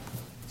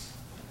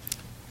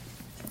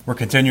We're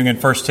continuing in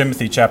 1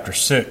 Timothy chapter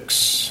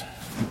 6.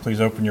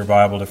 Please open your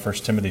Bible to 1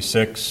 Timothy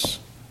 6.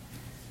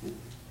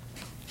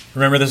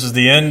 Remember, this is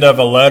the end of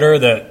a letter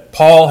that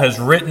Paul has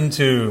written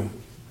to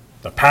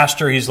the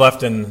pastor he's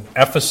left in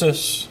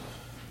Ephesus,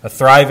 a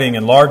thriving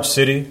and large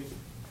city.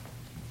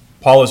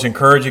 Paul is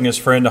encouraging his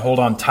friend to hold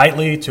on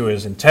tightly to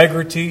his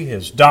integrity,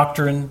 his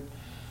doctrine,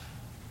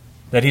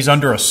 that he's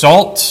under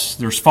assault.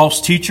 There's false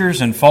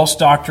teachers and false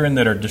doctrine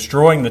that are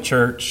destroying the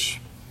church.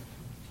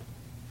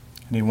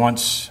 And he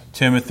wants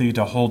Timothy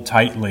to hold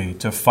tightly,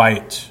 to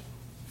fight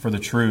for the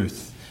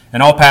truth.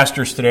 And all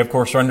pastors today, of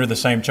course, are under the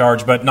same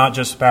charge, but not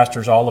just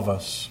pastors, all of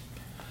us.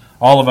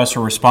 All of us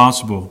are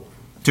responsible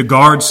to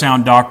guard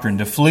sound doctrine,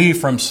 to flee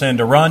from sin,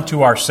 to run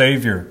to our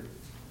Savior.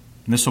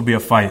 And this will be a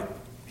fight,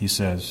 he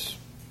says.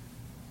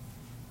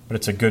 But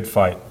it's a good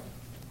fight.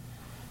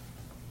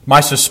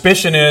 My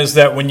suspicion is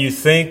that when you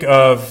think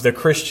of the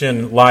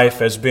Christian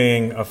life as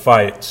being a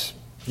fight,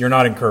 you're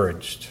not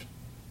encouraged.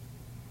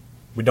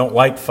 We don't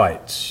like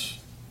fights.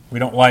 We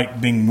don't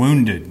like being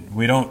wounded.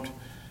 We don't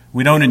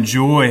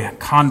enjoy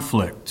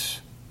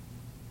conflict,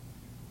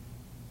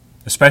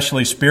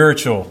 especially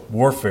spiritual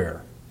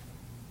warfare.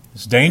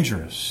 It's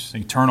dangerous.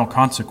 Eternal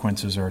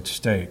consequences are at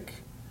stake.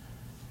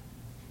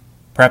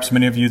 Perhaps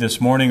many of you this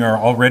morning are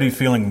already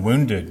feeling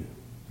wounded.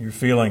 You're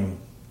feeling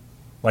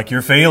like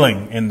you're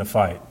failing in the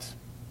fight.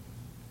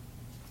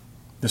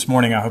 This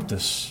morning, I hope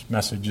this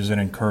message is an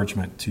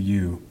encouragement to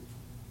you.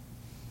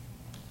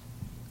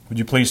 Would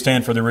you please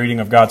stand for the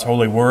reading of God's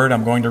holy word?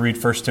 I'm going to read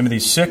 1 Timothy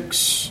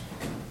 6,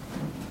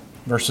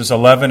 verses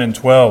 11 and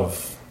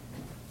 12.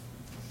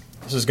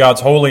 This is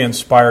God's holy,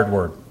 inspired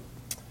word.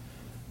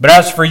 But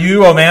as for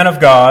you, O man of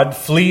God,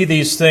 flee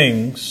these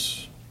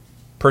things,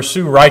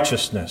 pursue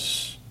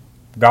righteousness,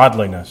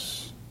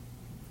 godliness,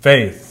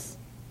 faith,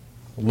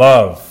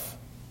 love,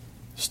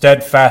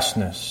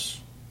 steadfastness,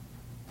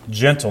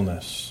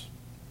 gentleness.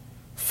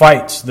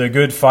 Fight the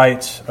good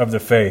fight of the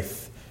faith.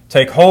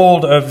 Take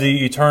hold of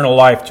the eternal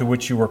life to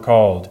which you were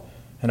called,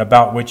 and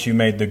about which you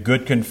made the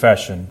good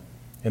confession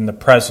in the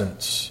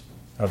presence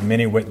of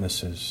many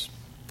witnesses.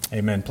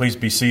 Amen. Please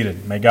be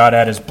seated. May God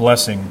add His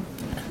blessing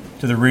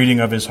to the reading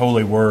of His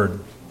holy word.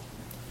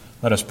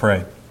 Let us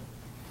pray.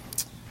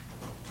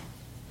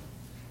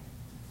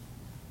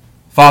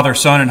 Father,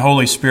 Son, and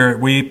Holy Spirit,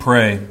 we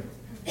pray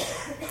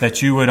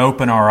that you would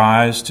open our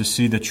eyes to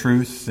see the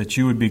truth, that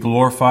you would be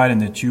glorified,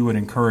 and that you would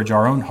encourage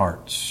our own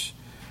hearts,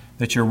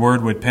 that your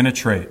word would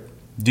penetrate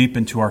deep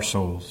into our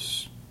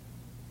souls.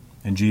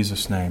 In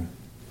Jesus' name,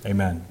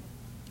 amen.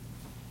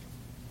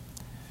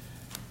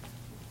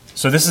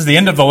 So this is the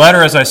end of the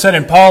letter, as I said,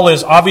 and Paul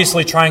is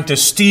obviously trying to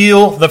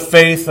steal the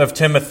faith of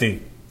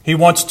Timothy. He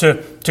wants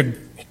to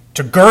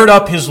gird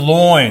up his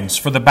loins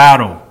for the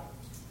battle.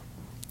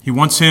 He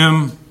wants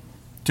him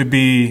to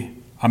be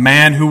a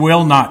man who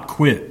will not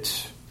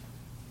quit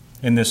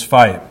in this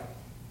fight.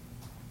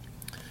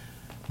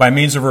 By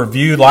means of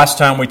review, last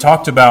time we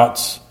talked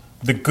about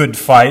the good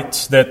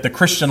fight, that the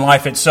Christian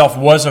life itself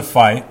was a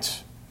fight.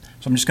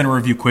 So I'm just going to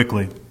review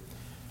quickly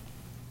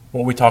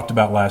what we talked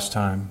about last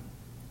time.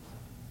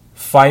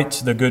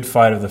 Fight the good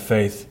fight of the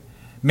faith.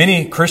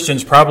 Many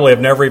Christians probably have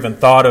never even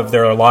thought of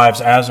their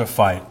lives as a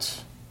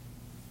fight.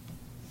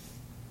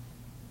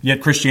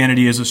 Yet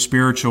Christianity is a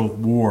spiritual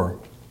war.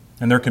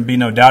 And there can be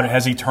no doubt it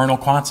has eternal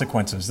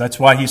consequences. That's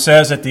why he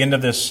says at the end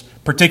of this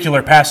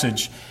particular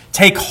passage,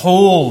 take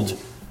hold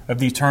of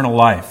the eternal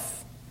life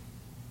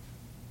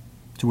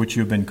to which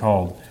you have been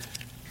called.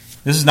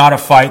 This is not a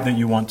fight that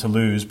you want to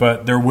lose,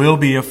 but there will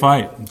be a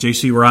fight.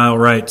 J.C. Ryle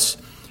writes,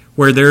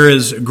 where there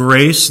is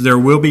grace, there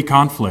will be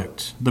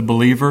conflict. The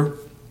believer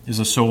is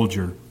a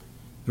soldier.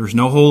 There's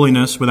no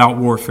holiness without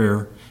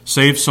warfare.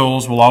 Saved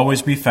souls will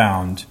always be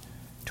found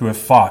to have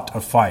fought a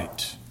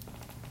fight.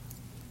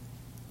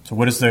 So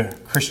what is the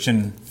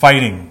Christian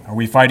fighting? Are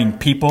we fighting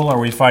people? Are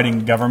we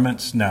fighting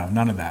governments? No,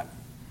 none of that.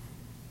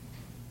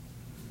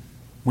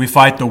 We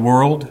fight the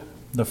world,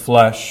 the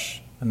flesh,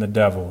 and the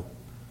devil.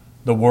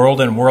 The world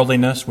and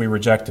worldliness, we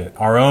reject it.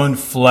 Our own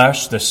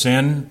flesh, the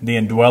sin, the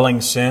indwelling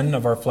sin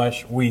of our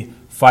flesh, we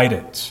fight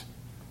it.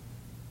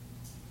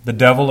 The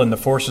devil and the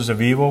forces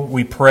of evil,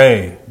 we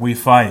pray, we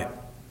fight.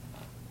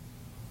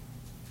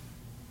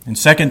 In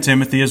 2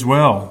 Timothy as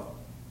well,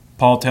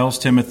 Paul tells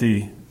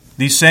Timothy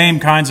these same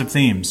kinds of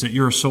themes, that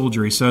you're a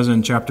soldier. He says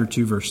in chapter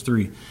 2, verse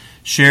 3,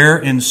 share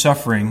in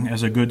suffering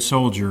as a good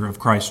soldier of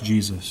Christ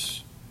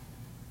Jesus.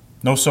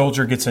 No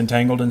soldier gets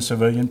entangled in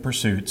civilian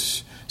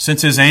pursuits,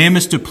 since his aim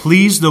is to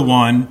please the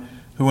one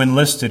who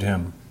enlisted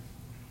him.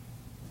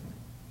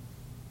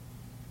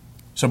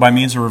 So by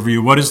means of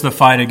review, what is the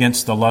fight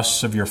against the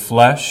lusts of your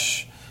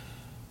flesh?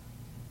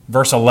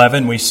 Verse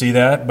 11, we see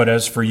that. But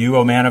as for you,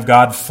 O man of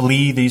God,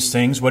 flee these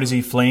things. What is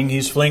he fleeing?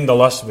 He's fleeing the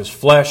lust of his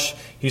flesh.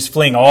 He's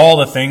fleeing all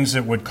the things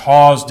that would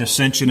cause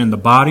dissension in the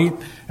body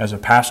as a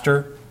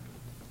pastor,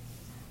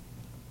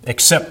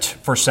 except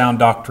for sound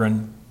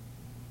doctrine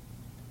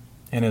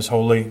and his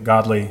holy,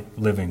 godly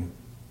living.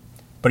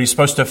 But he's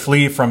supposed to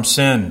flee from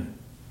sin.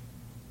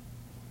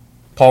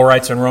 Paul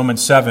writes in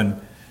Romans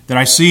 7 that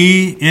I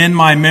see in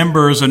my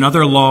members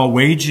another law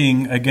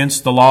waging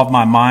against the law of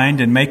my mind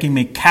and making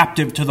me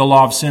captive to the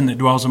law of sin that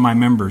dwells in my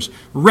members.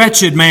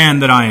 Wretched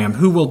man that I am,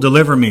 who will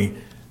deliver me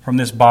from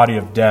this body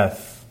of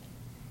death?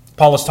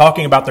 Paul is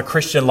talking about the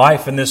Christian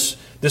life and this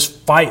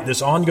fight,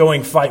 this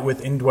ongoing fight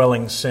with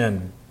indwelling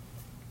sin.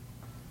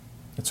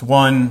 It's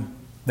one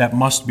that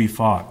must be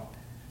fought.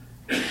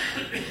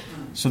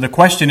 So the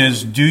question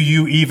is, do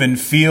you even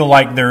feel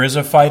like there is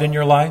a fight in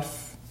your life?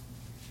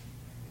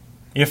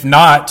 If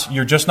not,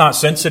 you're just not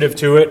sensitive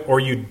to it, or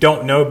you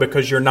don't know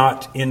because you're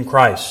not in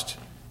Christ.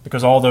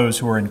 Because all those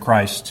who are in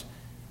Christ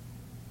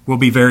will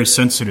be very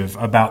sensitive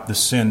about the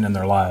sin in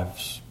their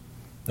lives.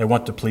 They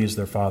want to please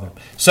their Father.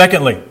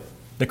 Secondly,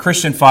 the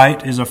Christian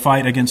fight is a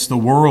fight against the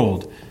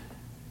world.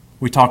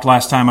 We talked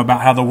last time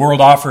about how the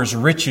world offers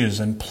riches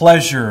and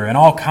pleasure and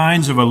all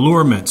kinds of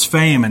allurements,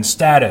 fame and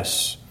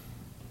status.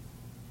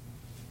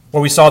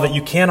 Well, we saw that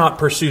you cannot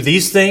pursue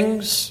these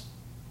things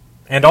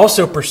and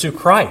also pursue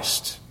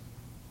Christ.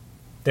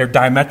 They're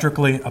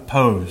diametrically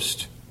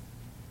opposed.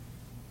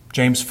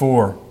 James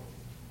 4,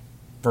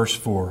 verse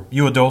 4.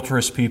 You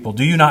adulterous people,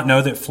 do you not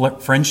know that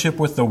friendship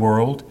with the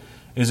world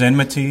is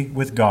enmity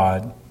with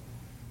God?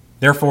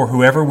 Therefore,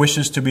 whoever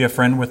wishes to be a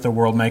friend with the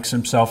world makes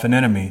himself an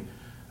enemy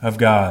of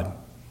God.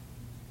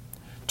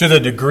 To the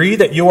degree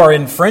that you are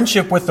in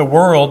friendship with the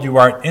world, you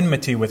are at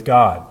enmity with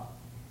God.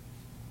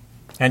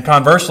 And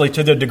conversely,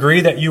 to the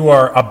degree that you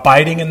are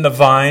abiding in the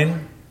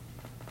vine,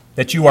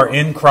 that you are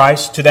in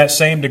Christ, to that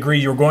same degree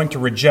you're going to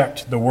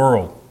reject the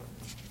world.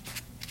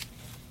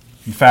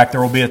 In fact, there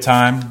will be a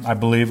time, I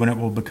believe, when it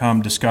will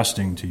become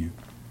disgusting to you.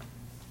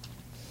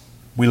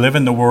 We live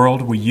in the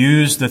world. We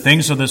use the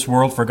things of this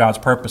world for God's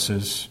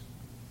purposes.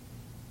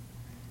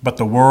 But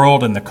the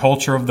world and the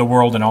culture of the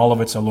world and all of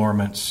its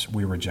allurements,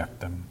 we reject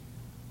them.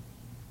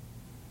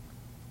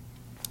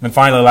 And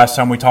finally, last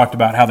time we talked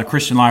about how the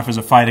Christian life is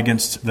a fight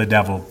against the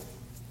devil.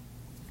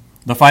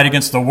 The fight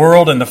against the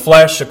world and the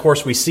flesh, of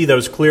course, we see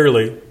those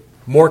clearly,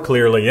 more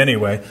clearly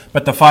anyway.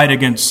 But the fight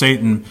against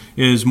Satan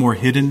is more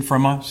hidden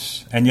from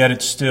us, and yet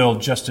it's still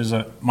just as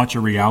much a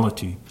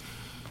reality.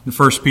 In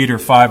 1 Peter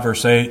 5,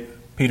 verse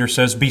 8, Peter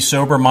says, "Be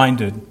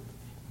sober-minded,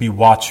 be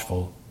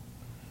watchful.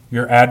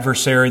 Your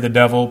adversary, the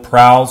devil,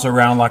 prowls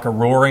around like a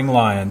roaring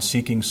lion,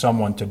 seeking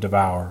someone to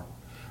devour.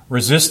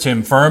 Resist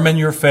him, firm in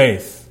your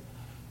faith,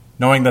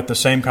 knowing that the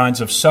same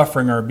kinds of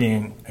suffering are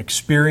being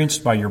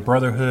experienced by your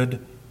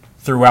brotherhood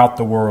throughout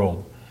the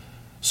world."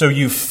 So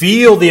you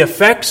feel the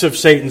effects of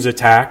Satan's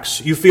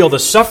attacks, you feel the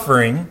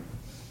suffering,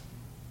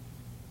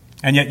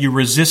 and yet you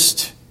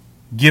resist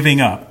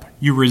giving up.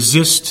 You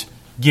resist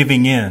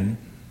giving in.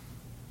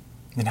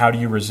 And how do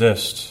you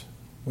resist?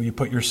 Well, you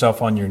put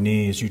yourself on your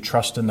knees. You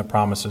trust in the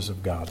promises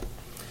of God.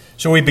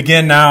 So we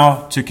begin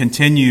now to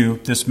continue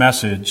this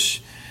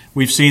message.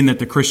 We've seen that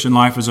the Christian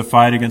life is a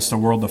fight against the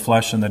world, the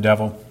flesh, and the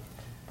devil.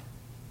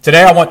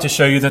 Today I want to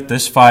show you that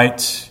this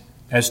fight,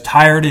 as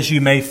tired as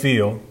you may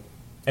feel,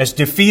 as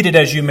defeated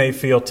as you may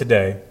feel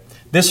today,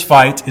 this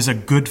fight is a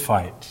good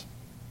fight.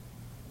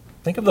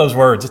 Think of those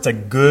words. It's a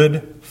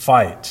good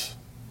fight.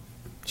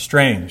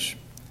 Strange.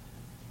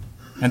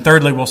 And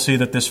thirdly, we'll see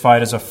that this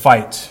fight is a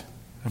fight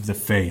of the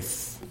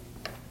faith.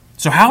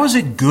 So how is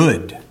it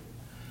good?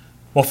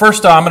 Well,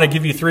 first I'm going to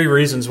give you 3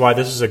 reasons why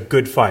this is a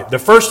good fight. The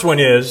first one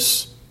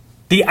is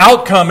the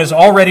outcome is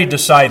already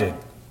decided.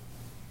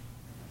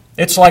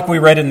 It's like we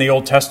read in the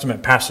Old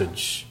Testament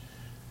passage.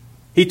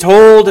 He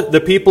told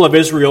the people of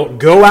Israel,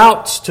 go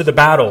out to the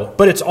battle,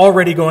 but it's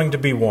already going to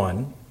be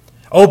won.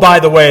 Oh, by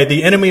the way,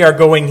 the enemy are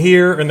going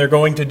here, and they're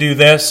going to do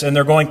this, and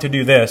they're going to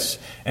do this,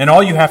 and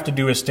all you have to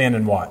do is stand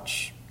and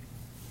watch.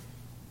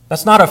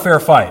 That's not a fair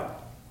fight.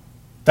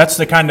 That's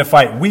the kind of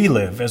fight we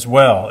live as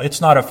well.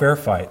 It's not a fair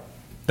fight.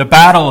 The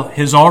battle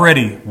is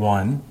already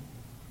won.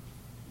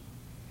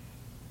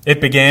 It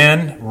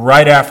began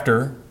right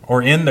after,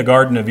 or in the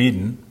Garden of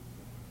Eden.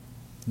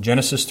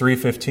 Genesis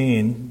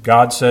 3:15,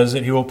 God says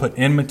that He will put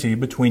enmity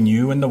between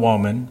you and the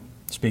woman,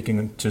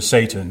 speaking to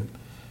Satan,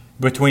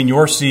 between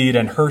your seed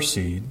and her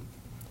seed.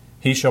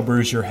 He shall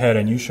bruise your head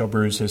and you shall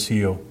bruise his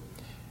heel.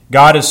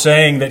 God is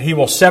saying that He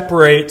will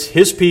separate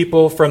His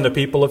people from the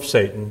people of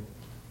Satan,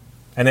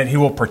 and that He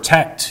will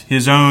protect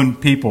His own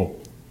people.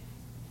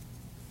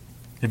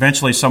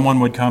 Eventually someone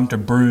would come to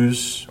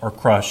bruise or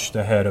crush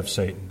the head of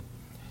Satan.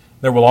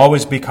 There will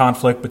always be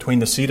conflict between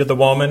the seed of the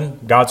woman,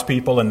 God's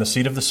people, and the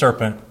seed of the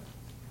serpent.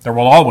 There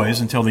will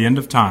always, until the end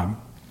of time,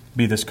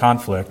 be this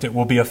conflict. It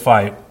will be a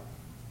fight.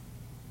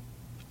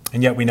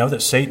 And yet we know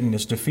that Satan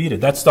is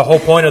defeated. That's the whole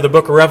point of the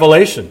book of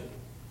Revelation.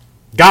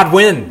 God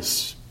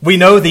wins. We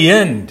know the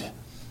end.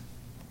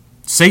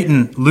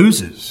 Satan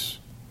loses.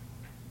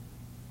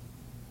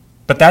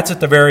 But that's at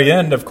the very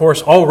end. Of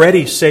course,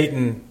 already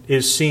Satan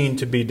is seen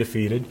to be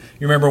defeated.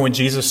 You remember when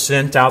Jesus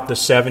sent out the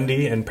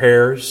 70 in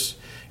pairs,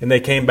 and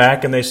they came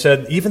back and they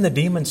said, even the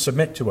demons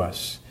submit to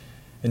us.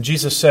 And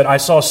Jesus said, I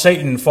saw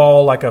Satan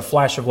fall like a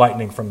flash of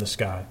lightning from the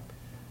sky.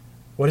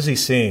 What is he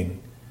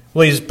seeing?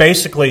 Well, he's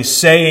basically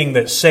saying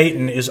that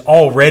Satan is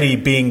already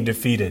being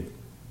defeated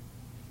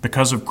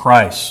because of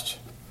Christ.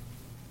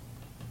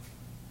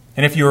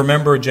 And if you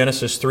remember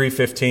Genesis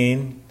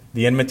 3:15,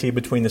 the enmity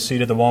between the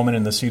seed of the woman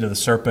and the seed of the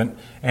serpent,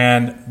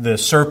 and the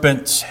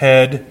serpent's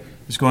head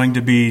is going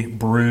to be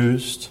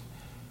bruised.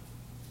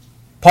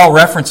 Paul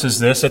references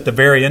this at the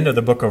very end of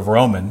the book of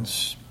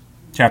Romans,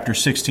 chapter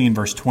 16,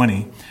 verse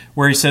 20,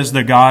 where he says,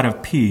 the God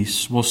of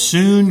peace will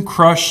soon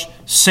crush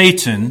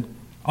Satan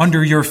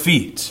under your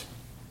feet.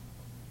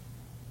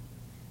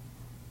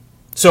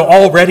 So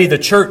already the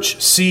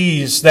church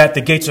sees that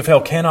the gates of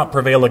hell cannot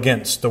prevail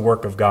against the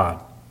work of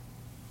God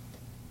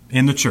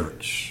in the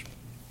church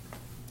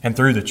and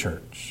through the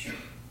church.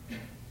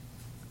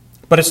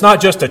 But it's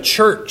not just a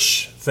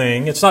church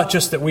thing. It's not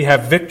just that we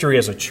have victory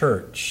as a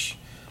church,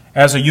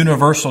 as a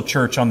universal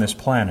church on this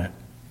planet.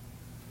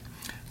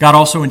 God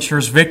also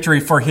ensures victory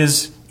for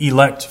His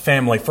elect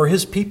family, for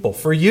His people,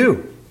 for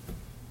you.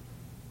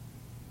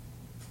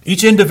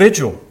 Each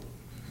individual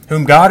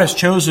whom God has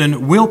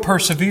chosen will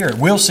persevere,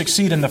 will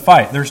succeed in the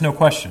fight. There's no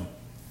question.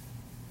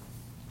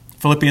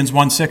 Philippians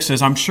 1:6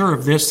 says, I'm sure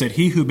of this, that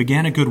He who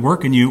began a good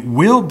work in you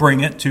will bring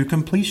it to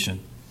completion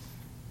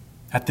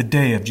at the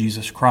day of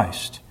Jesus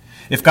Christ.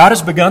 If God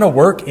has begun a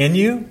work in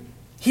you,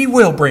 He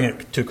will bring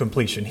it to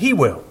completion. He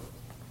will.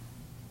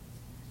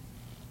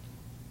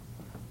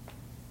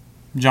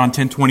 John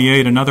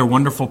 10:28, another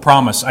wonderful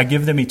promise. I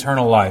give them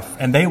eternal life,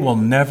 and they will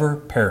never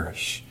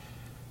perish,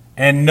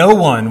 and no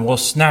one will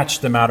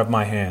snatch them out of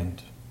my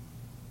hand.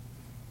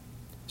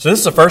 So this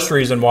is the first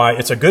reason why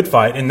it's a good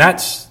fight, and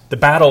that's the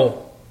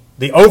battle.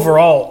 The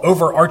overall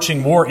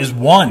overarching war is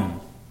won.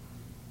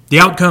 The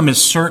outcome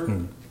is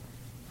certain,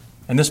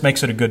 and this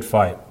makes it a good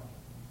fight.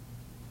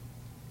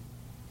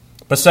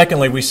 But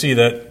secondly, we see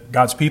that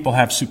God's people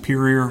have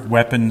superior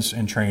weapons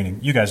and training.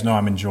 You guys know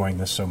I'm enjoying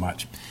this so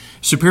much.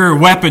 Superior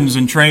weapons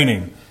and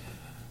training.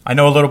 I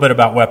know a little bit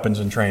about weapons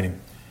and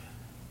training.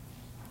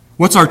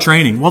 What's our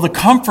training? Well, the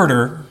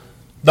Comforter,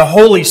 the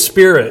Holy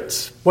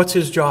Spirit, what's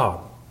His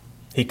job?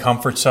 He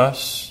comforts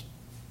us.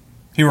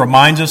 He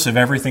reminds us of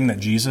everything that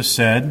Jesus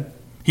said.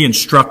 He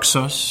instructs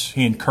us.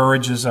 He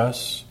encourages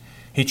us.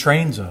 He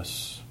trains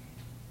us.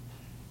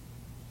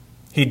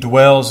 He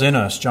dwells in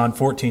us. John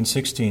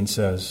 14:16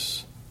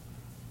 says,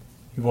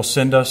 He will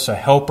send us a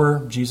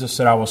helper. Jesus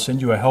said, I will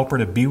send you a helper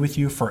to be with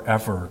you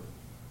forever.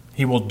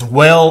 He will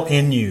dwell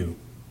in you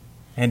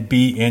and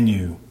be in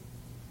you.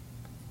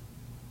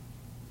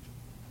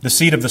 The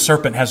seed of the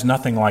serpent has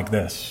nothing like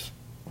this.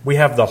 We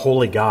have the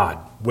holy God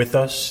with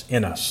us,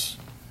 in us.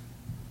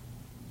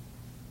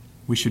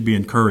 We should be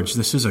encouraged.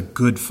 This is a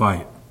good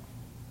fight.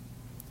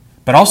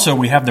 But also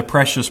we have the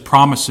precious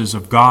promises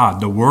of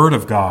God, the Word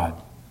of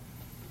God.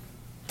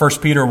 1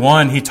 Peter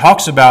 1, he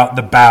talks about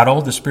the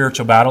battle, the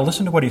spiritual battle.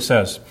 Listen to what he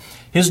says.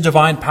 His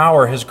divine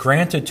power has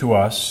granted to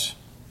us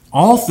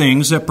all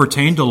things that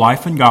pertain to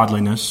life and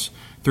godliness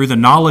through the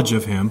knowledge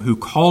of Him who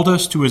called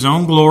us to His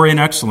own glory and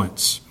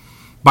excellence,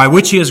 by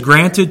which He has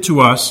granted to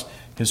us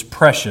His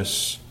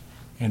precious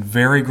and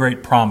very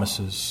great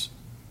promises,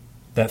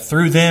 that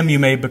through them you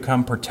may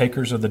become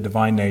partakers of the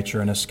divine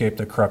nature and escape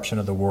the corruption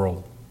of the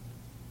world.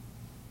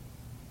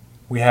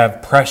 We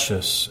have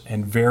precious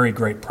and very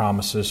great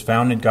promises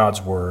found in God's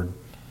Word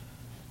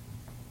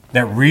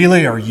that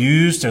really are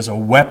used as a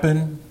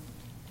weapon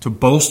to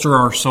bolster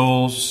our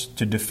souls,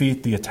 to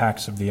defeat the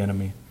attacks of the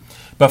enemy.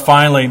 But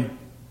finally,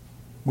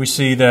 we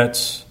see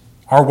that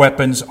our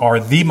weapons are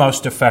the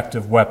most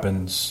effective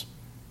weapons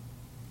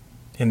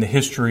in the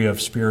history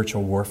of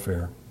spiritual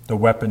warfare, the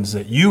weapons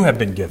that you have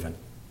been given.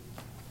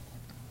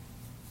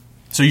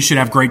 So you should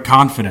have great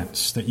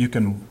confidence that you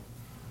can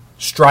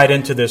stride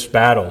into this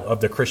battle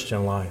of the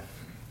Christian life.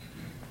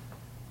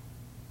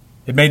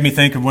 It made me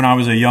think of when I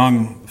was a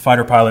young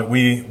fighter pilot.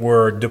 We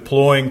were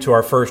deploying to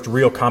our first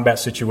real combat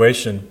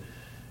situation,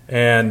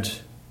 and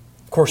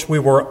of course we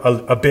were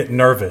a bit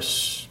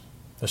nervous.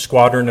 A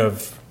squadron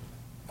of,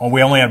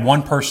 we only had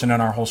one person in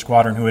our whole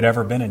squadron who had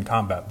ever been in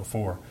combat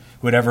before,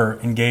 who had ever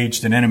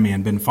engaged an enemy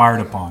and been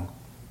fired upon.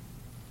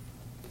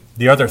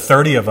 The other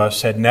 30 of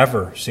us had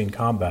never seen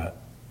combat.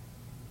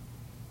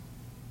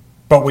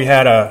 But we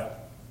had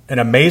an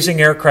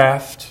amazing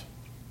aircraft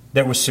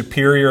that was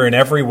superior in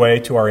every way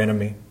to our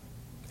enemy.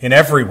 In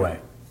every way.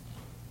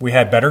 We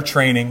had better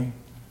training.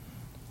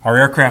 Our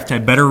aircraft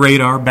had better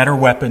radar, better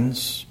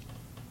weapons,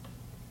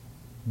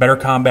 better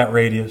combat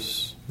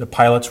radius. The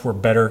pilots were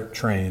better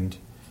trained.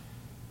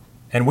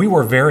 And we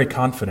were very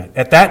confident.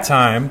 At that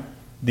time,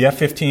 the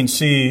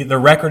F-15C, the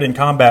record in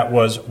combat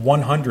was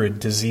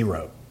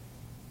 100-0.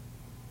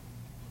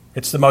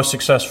 It's the most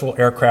successful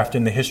aircraft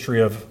in the history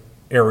of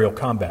aerial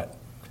combat.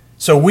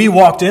 So we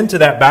walked into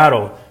that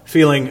battle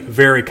feeling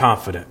very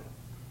confident.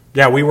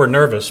 Yeah, we were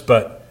nervous,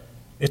 but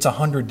it's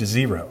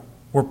 100-0.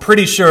 We're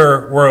pretty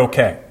sure we're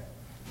okay.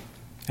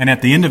 And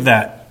at the end of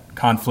that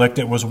conflict,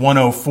 it was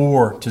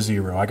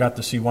 104-0. I got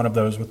to see one of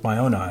those with my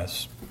own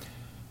eyes.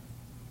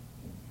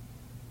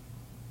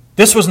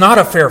 This was not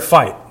a fair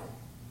fight,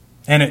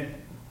 and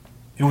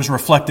it was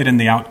reflected in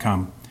the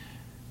outcome.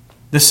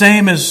 The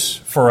same is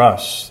for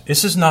us.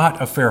 This is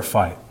not a fair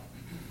fight.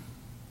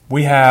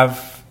 We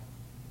have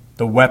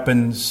the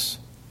weapons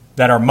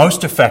that are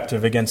most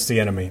effective against the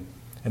enemy.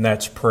 and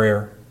that's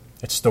prayer.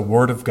 It's the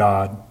Word of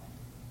God.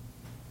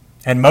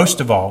 And most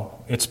of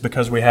all, it's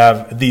because we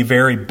have the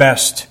very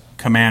best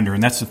commander,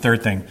 and that's the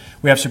third thing.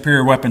 We have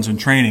superior weapons and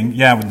training.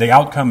 Yeah, the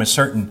outcome is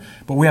certain,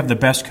 but we have the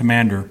best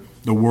commander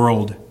the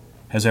world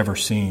has ever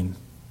seen.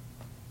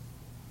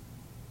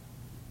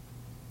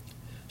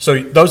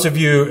 So those of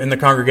you in the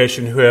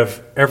congregation who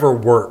have ever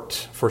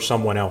worked for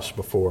someone else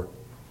before,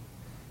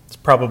 it's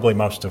probably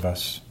most of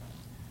us.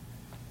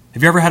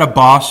 Have you ever had a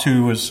boss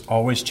who was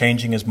always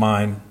changing his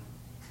mind?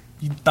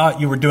 You thought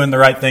you were doing the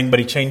right thing, but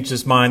he changed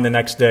his mind the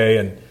next day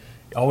and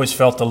you always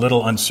felt a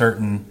little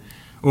uncertain.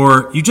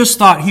 Or you just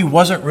thought he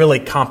wasn't really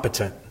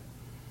competent.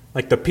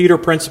 Like the Peter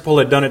Principle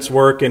had done its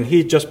work and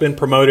he'd just been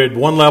promoted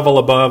one level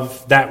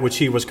above that which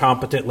he was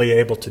competently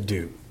able to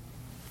do.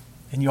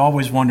 And you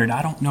always wondered,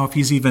 I don't know if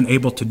he's even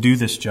able to do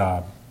this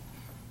job.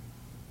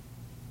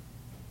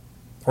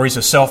 Or he's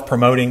a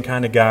self-promoting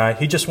kind of guy.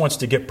 He just wants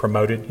to get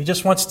promoted.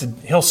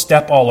 He'll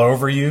step all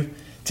over you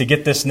to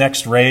get this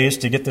next raise,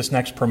 to get this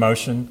next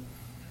promotion.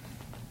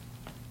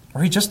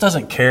 Or he just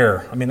doesn't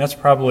care. I mean, that's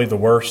probably the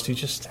worst. He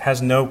just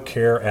has no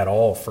care at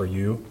all for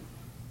you,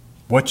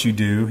 what you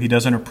do. He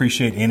doesn't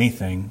appreciate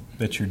anything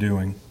that you're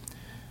doing.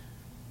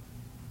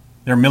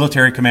 There are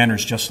military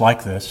commanders just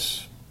like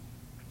this.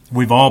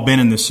 We've all been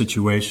in this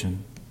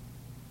situation.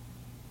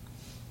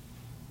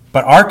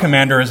 But our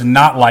commander is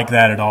not like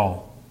that at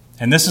all.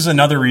 And this is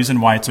another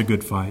reason why it's a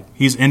good fight.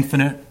 He's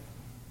infinite,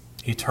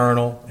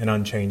 eternal, and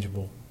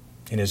unchangeable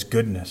in His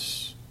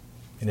goodness,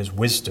 in His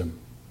wisdom.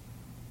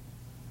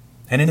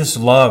 And in His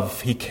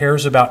love, He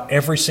cares about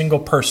every single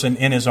person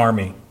in His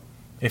army.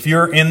 If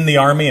you're in the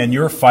army and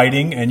you're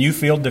fighting and you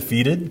feel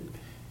defeated,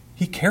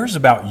 He cares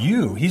about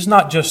you. He's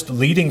not just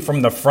leading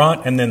from the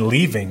front and then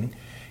leaving.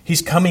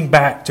 He's coming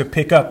back to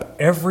pick up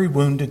every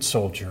wounded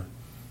soldier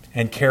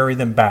and carry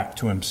them back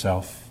to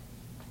Himself.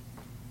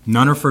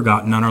 None are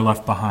forgotten, none are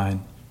left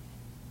behind.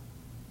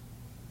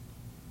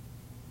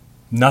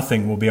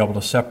 Nothing will be able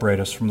to separate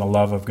us from the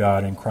love of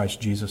God in Christ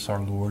Jesus our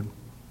Lord.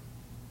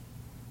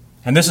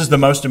 And this is the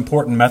most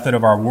important method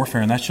of our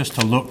warfare, and that's just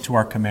to look to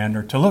our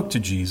commander, to look to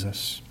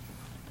Jesus,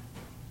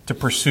 to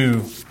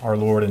pursue our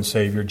Lord and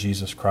Savior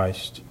Jesus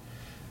Christ.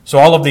 So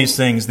all of these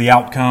things, the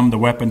outcome, the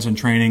weapons and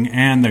training,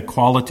 and the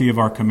quality of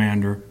our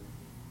commander,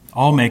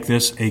 all make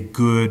this a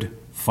good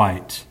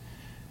fight.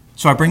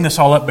 So I bring this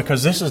all up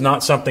because this is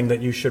not something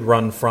that you should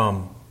run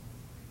from.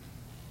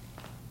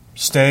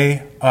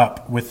 Stay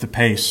up with the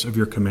pace of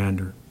your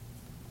commander.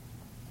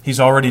 He's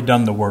already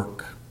done the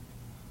work.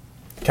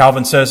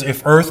 Calvin says,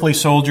 if earthly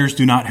soldiers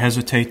do not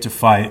hesitate to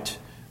fight,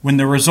 when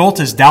the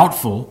result is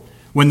doubtful,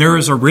 when there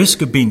is a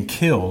risk of being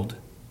killed,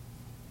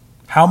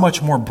 how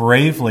much more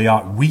bravely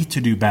ought we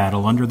to do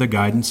battle under the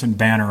guidance and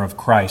banner of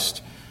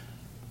Christ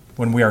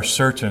when we are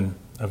certain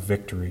of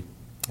victory?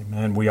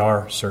 Amen. We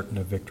are certain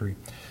of victory.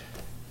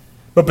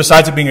 But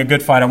besides it being a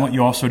good fight, I want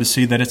you also to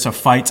see that it's a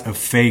fight of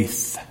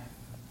faith.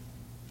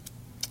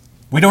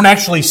 We don't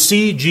actually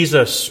see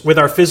Jesus with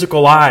our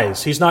physical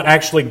eyes. He's not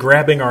actually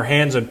grabbing our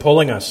hands and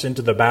pulling us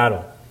into the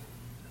battle.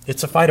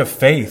 It's a fight of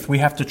faith. We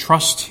have to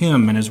trust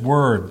Him and His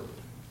Word.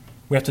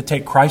 We have to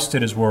take Christ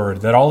at His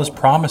Word, that all His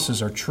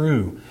promises are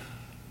true.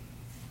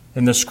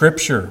 And the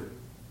Scripture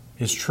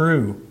is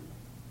true.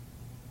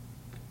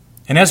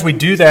 And as we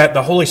do that,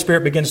 the Holy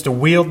Spirit begins to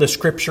wield the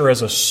Scripture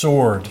as a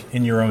sword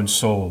in your own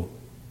soul.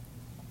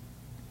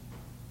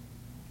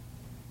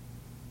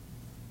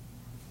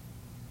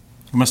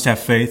 You must have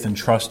faith and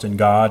trust in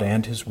God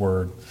and His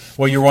Word.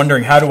 Well, you're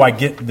wondering, how do I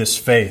get this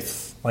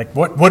faith? Like,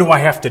 what do I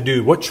have to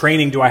do? What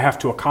training do I have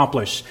to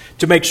accomplish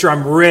to make sure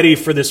I'm ready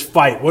for this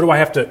fight? What do I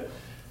have to...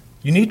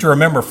 You need to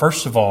remember,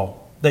 first of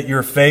all, that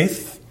your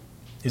faith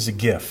is a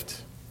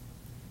gift.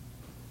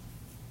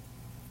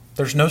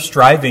 There's no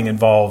striving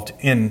involved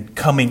in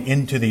coming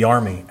into the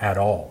army at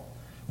all.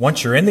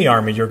 Once you're in the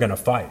army, you're going to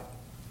fight.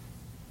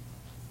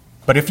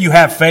 But if you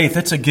have faith,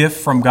 it's a gift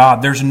from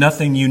God. There's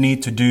nothing you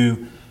need to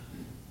do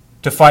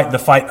to fight the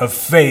fight of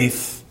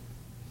faith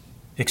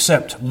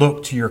except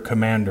look to your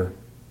commander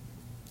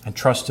and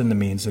trust in the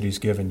means that He's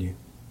given you.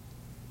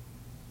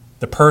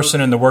 The person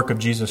and the work of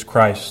Jesus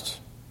Christ,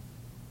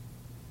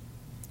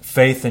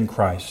 faith in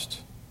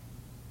Christ,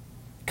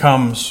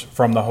 comes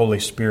from the Holy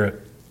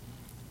Spirit.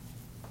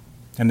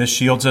 And this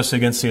shields us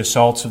against the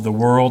assaults of the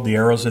world, the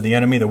arrows of the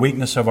enemy, the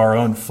weakness of our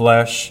own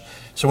flesh.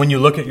 So when you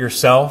look at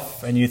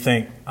yourself and you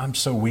think, I'm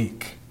so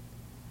weak,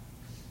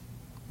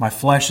 my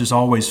flesh is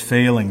always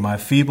failing, my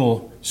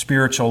feeble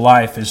spiritual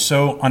life is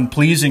so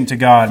unpleasing to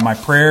God, my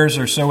prayers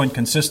are so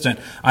inconsistent,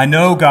 I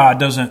know God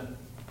doesn't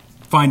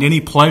find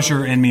any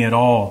pleasure in me at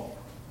all.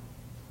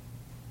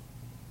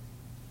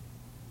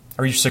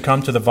 Or you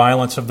succumb to the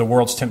violence of the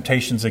world's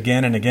temptations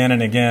again and again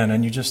and again,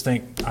 and you just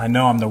think, I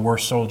know I'm the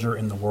worst soldier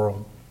in the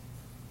world.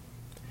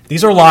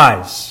 These are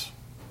lies.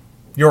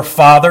 Your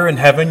Father in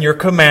heaven, your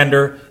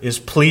commander, is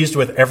pleased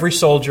with every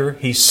soldier.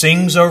 He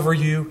sings over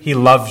you. He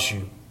loves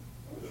you.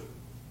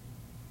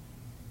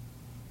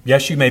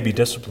 Yes, you may be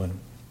disciplined,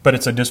 but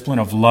it's a discipline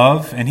of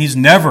love, and He's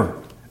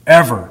never,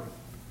 ever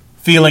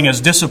feeling as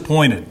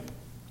disappointed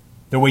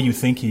the way you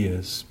think He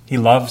is. He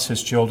loves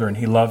His children.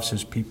 He loves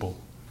His people.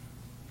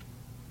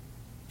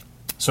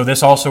 So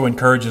this also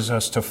encourages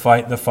us to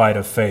fight the fight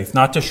of faith,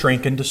 not to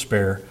shrink in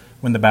despair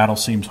when the battle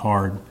seems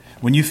hard.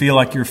 When you feel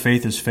like your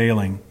faith is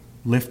failing,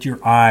 lift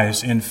your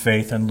eyes in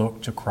faith and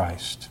look to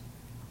Christ.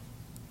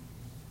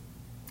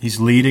 He's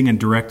leading and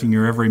directing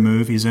your every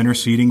move. He's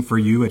interceding for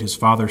you at His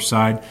Father's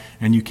side,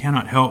 and you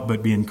cannot help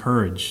but be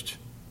encouraged.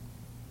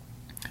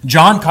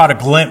 John caught a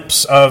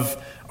glimpse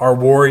of our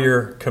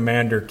warrior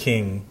commander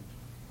king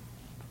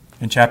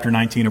in chapter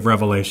 19 of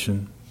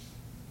Revelation.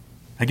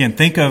 Again,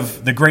 think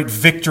of the great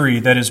victory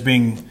that is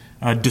being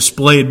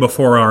displayed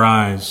before our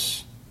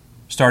eyes.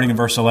 Starting in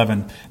verse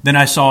 11. Then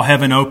I saw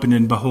heaven open,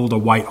 and behold, a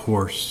white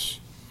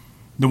horse.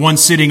 The one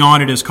sitting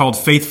on it is called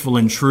Faithful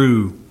and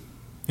True.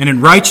 And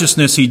in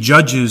righteousness he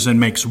judges and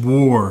makes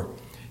war.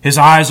 His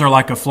eyes are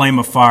like a flame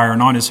of fire,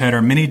 and on his head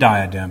are many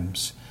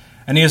diadems.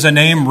 And he has a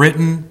name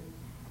written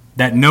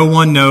that no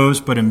one knows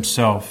but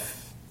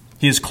himself.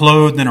 He is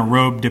clothed in a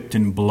robe dipped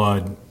in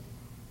blood.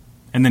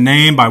 And the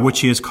name by which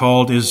he is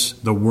called is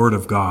the Word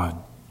of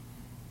God.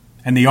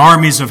 And the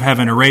armies of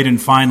heaven, arrayed in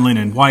fine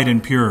linen, white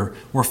and pure,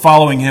 were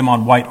following him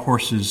on white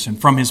horses. And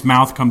from his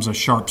mouth comes a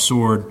sharp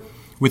sword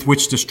with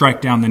which to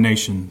strike down the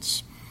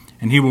nations.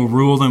 And he will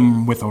rule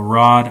them with a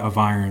rod of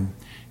iron.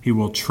 He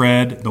will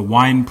tread the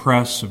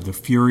winepress of the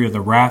fury of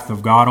the wrath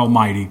of God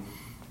Almighty.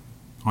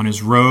 On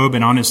his robe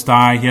and on his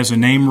thigh he has a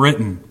name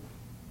written,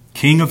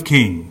 King of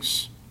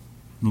Kings,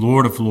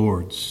 Lord of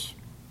Lords.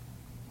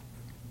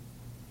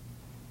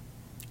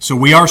 So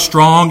we are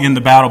strong in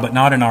the battle, but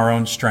not in our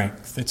own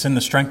strength. It's in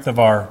the strength of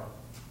our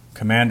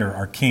commander,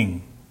 our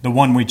king, the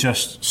one we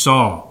just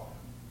saw.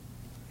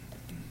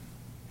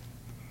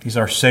 He's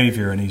our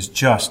Savior, and He's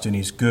just, and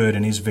He's good,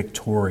 and He's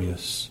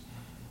victorious.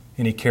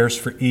 And He cares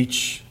for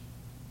each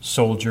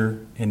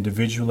soldier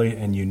individually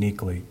and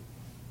uniquely.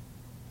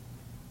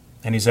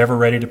 And He's ever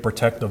ready to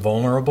protect the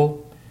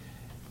vulnerable,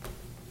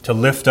 to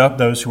lift up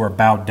those who are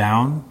bowed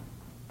down.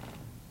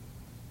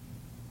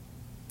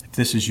 If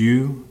this is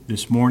you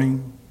this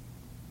morning,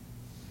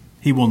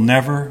 He will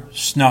never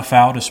snuff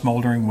out a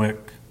smoldering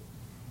wick.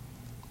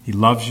 He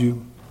loves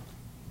you.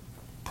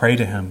 Pray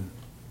to Him.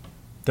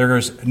 There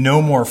is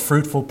no more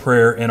fruitful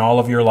prayer in all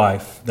of your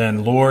life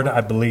than, Lord,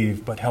 I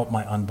believe, but help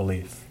my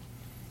unbelief.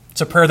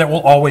 It's a prayer that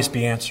will always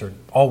be answered,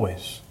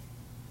 always.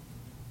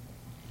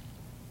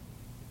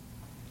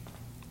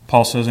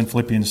 Paul says in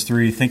Philippians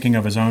 3, thinking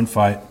of his own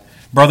fight,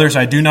 Brothers,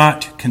 I do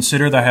not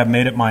consider that I have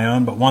made it my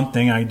own, but one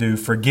thing I do,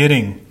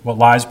 forgetting what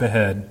lies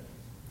behind,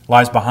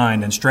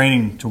 and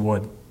straining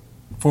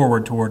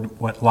forward toward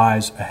what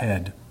lies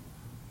ahead.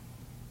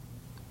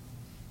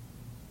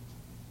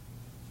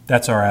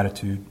 That's our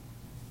attitude.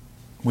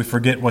 We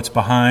forget what's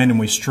behind and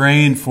we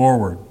strain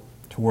forward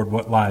toward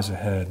what lies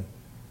ahead.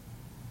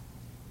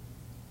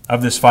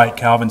 Of this fight,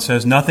 Calvin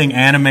says, nothing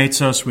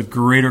animates us with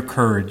greater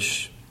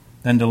courage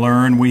than to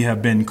learn we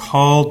have been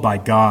called by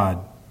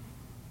God.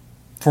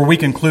 For we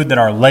conclude that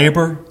our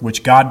labor,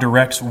 which God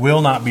directs,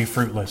 will not be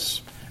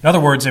fruitless. In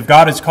other words, if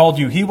God has called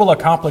you, He will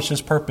accomplish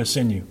His purpose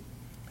in you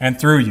and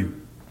through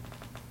you.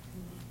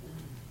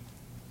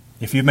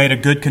 If you've made a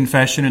good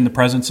confession in the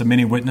presence of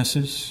many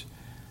witnesses,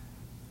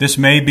 this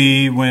may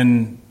be,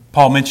 when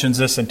Paul mentions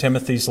this in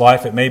Timothy's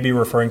life, it may be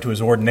referring to his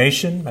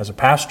ordination as a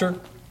pastor.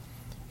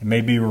 It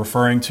may be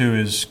referring to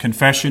his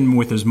confession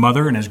with his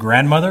mother and his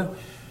grandmother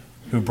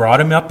who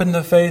brought him up in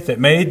the faith. It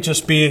may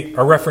just be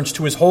a reference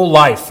to his whole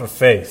life of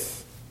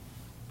faith.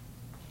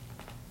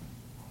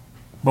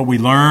 But we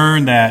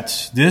learn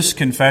that this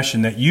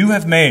confession that you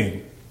have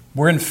made,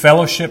 we're in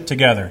fellowship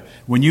together.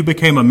 When you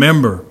became a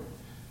member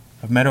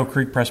of Meadow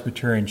Creek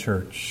Presbyterian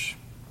Church,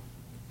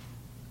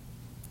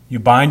 you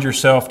bind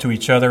yourself to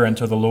each other and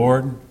to the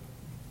Lord.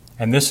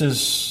 And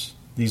these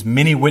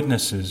many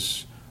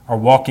witnesses are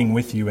walking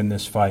with you in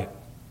this fight.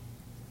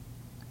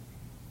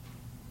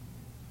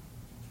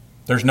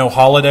 There's no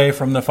holiday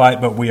from the fight,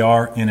 but we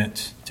are in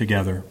it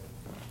together.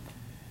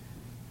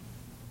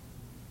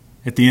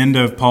 At the end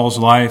of Paul's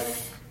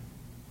life,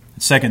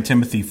 2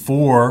 Timothy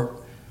 4,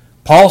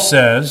 Paul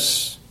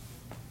says,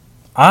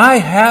 I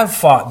have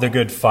fought the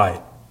good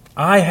fight.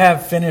 I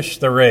have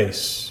finished the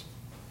race.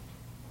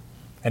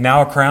 And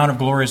now a crown of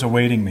glory is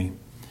awaiting me.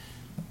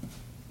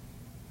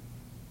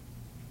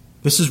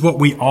 This is what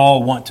we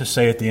all want to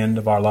say at the end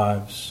of our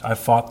lives. I've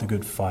fought the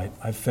good fight.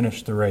 I've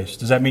finished the race.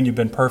 Does that mean you've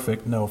been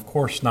perfect? No, of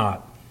course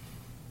not.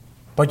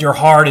 But your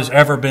heart has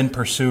ever been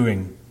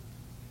pursuing,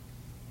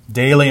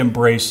 daily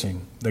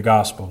embracing the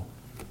gospel.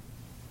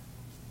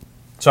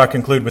 So I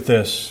conclude with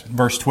this. In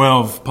verse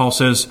 12, Paul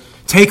says,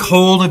 take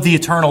hold of the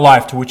eternal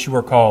life to which you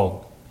are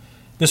called.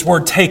 This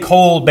word take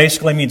hold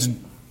basically means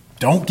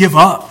don't give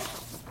up.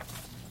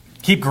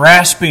 Keep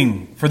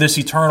grasping for this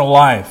eternal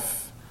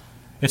life.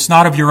 It's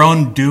not of your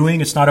own doing.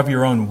 It's not of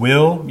your own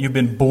will. You've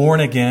been born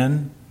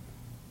again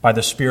by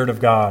the Spirit of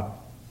God.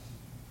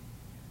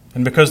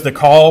 And because the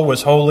call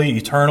was holy,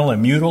 eternal,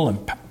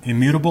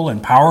 immutable,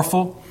 and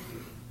powerful,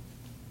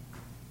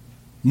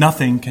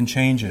 nothing can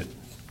change it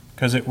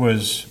because it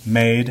was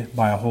made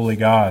by a holy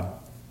God.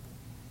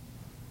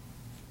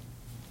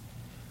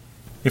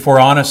 If we're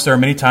honest, there are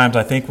many times,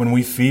 I think, when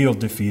we feel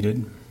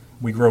defeated.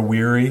 We grow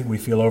weary, we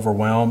feel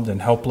overwhelmed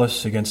and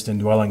helpless against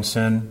indwelling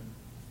sin,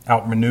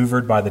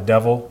 outmaneuvered by the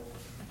devil.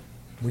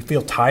 We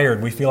feel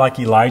tired. We feel like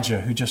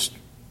Elijah, who just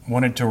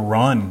wanted to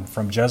run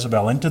from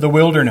Jezebel into the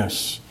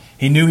wilderness.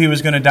 He knew he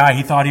was going to die.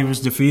 He thought he was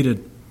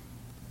defeated.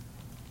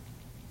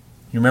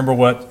 You remember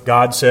what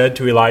God said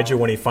to Elijah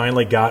when he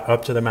finally got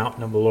up to the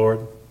mountain of the Lord?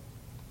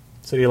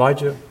 He said,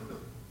 Elijah,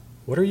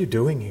 what are you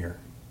doing here?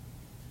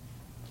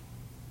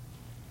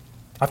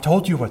 I've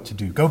told you what to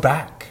do. Go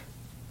back.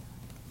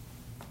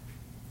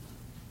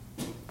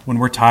 When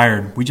we're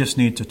tired, we just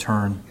need to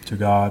turn to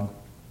God.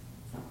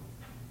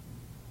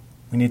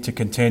 We need to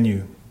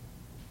continue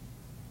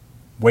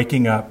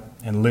waking up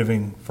and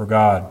living for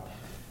God.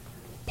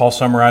 Paul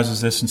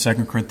summarizes this in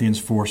 2 Corinthians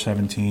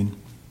 4:17.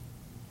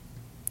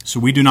 So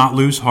we do not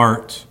lose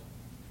heart.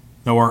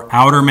 Though our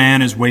outer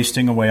man is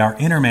wasting away, our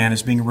inner man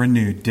is being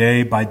renewed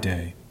day by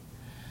day.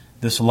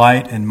 This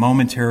light and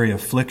momentary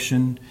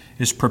affliction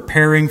is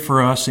preparing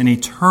for us an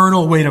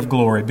eternal weight of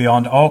glory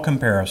beyond all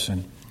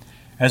comparison,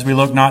 as we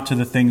look not to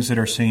the things that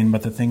are seen,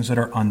 but the things that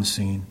are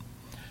unseen.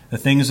 The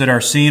things that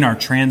are seen are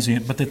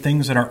transient, but the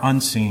things that are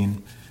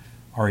unseen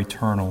are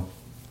eternal.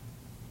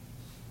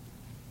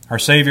 Our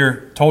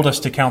Savior told us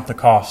to count the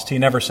cost. He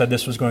never said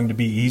this was going to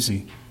be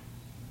easy.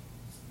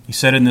 He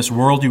said, in this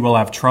world you will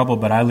have trouble,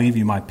 but I leave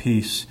you my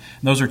peace.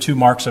 And those are two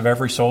marks of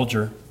every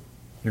soldier.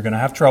 You're going to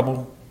have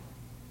trouble,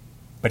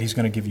 but He's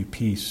going to give you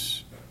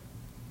peace.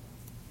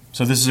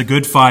 So this is a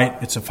good fight.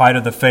 It's a fight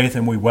of the faith,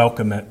 and we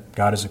welcome it.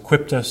 God has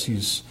equipped us.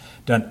 He's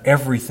done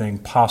everything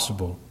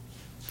possible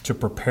to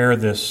prepare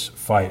this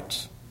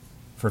fight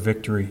for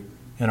victory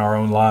in our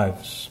own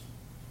lives.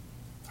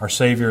 Our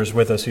Savior is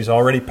with us. He's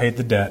already paid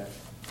the debt.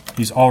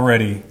 He's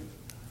already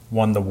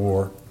won the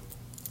war.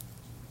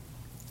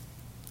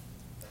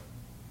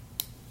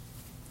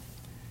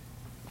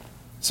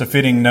 It's a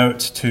fitting note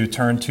to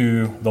turn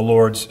to the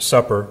Lord's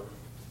Supper.